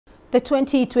The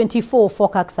 2024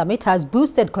 FOCAC Summit has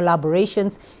boosted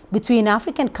collaborations between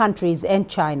African countries and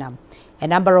China. A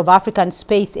number of African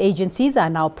space agencies are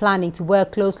now planning to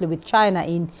work closely with China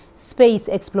in space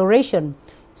exploration.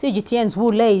 CGTN's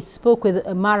Wu Lei spoke with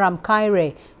Maram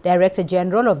Kaire, Director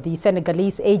General of the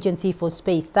Senegalese Agency for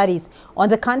Space Studies, on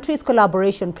the country's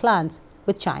collaboration plans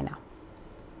with China.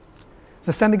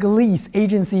 The Senegalese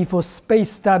Agency for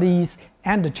Space Studies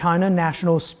and the China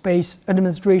National Space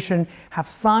Administration have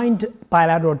signed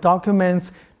bilateral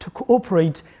documents to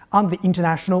cooperate on the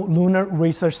International Lunar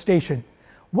Research Station.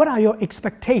 What are your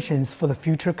expectations for the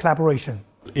future collaboration?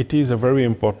 It is a very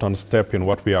important step in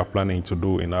what we are planning to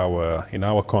do in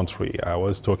our country. I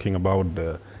was talking about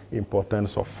the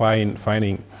importance of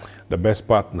finding the best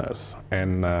partners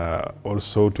and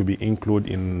also to be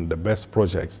included in the best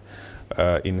projects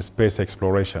in space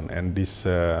exploration, and this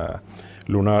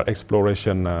lunar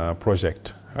exploration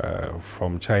project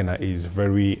from China is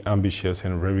very ambitious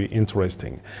and very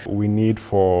interesting. We need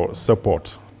for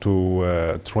support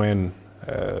to train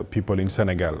people in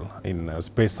Senegal in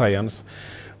space science.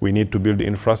 We need to build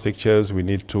infrastructures. We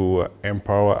need to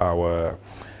empower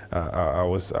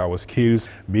our skills.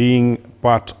 Being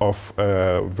part of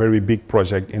a very big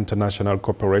project, international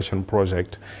cooperation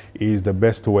project, is the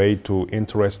best way to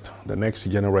interest the next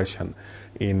generation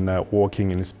in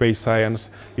working in space science.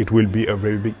 It will be a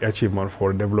very big achievement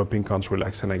for a developing country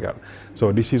like Senegal.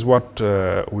 So this is what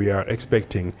we are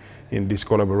expecting in this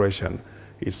collaboration.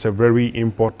 It's very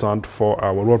important for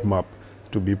our roadmap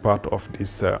to be part of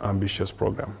this ambitious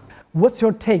program. What's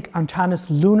your take on China's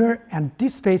lunar and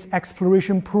deep space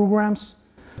exploration programs?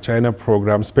 China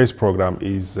space program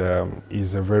is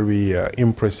a very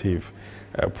impressive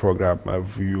program.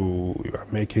 You are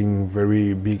making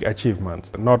very big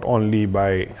achievements, not only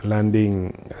by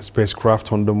landing a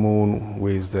spacecraft on the moon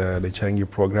with the Changi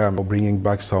program, or bringing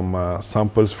back some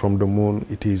samples from the moon.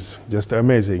 It is just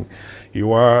amazing.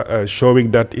 You are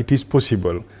showing that it is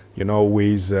possible, you know,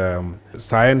 with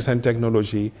science and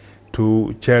technology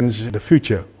to change the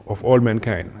future of all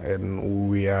mankind, and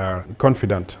we are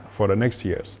confident for the next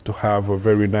years to have a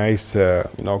very nice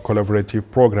collaborative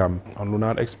program on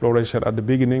lunar exploration at the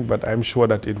beginning, but I'm sure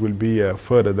that it will be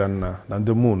further than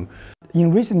the moon.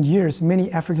 In recent years, many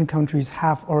African countries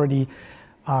have already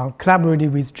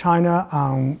collaborated with China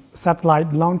on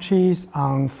satellite launches,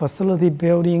 on facility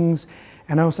buildings,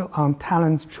 and also on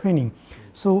talent training.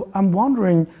 So I'm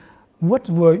wondering, what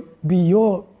will be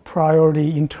your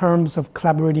priority in terms of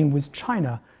collaborating with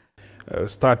China?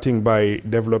 Starting by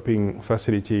developing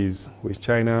facilities with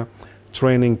China,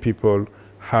 training people,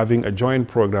 having a joint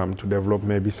program to develop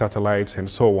maybe satellites and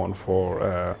so on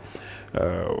for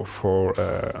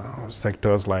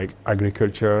sectors like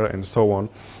agriculture and so on,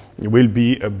 will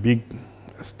be a big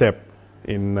step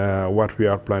in what we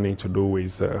are planning to do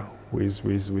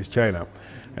with China.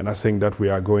 And I think that we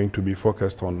are going to be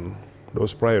focused on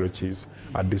those priorities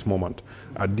at this moment.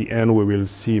 At the end, we will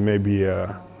see maybe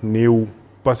new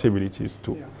possibilities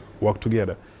to work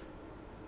together.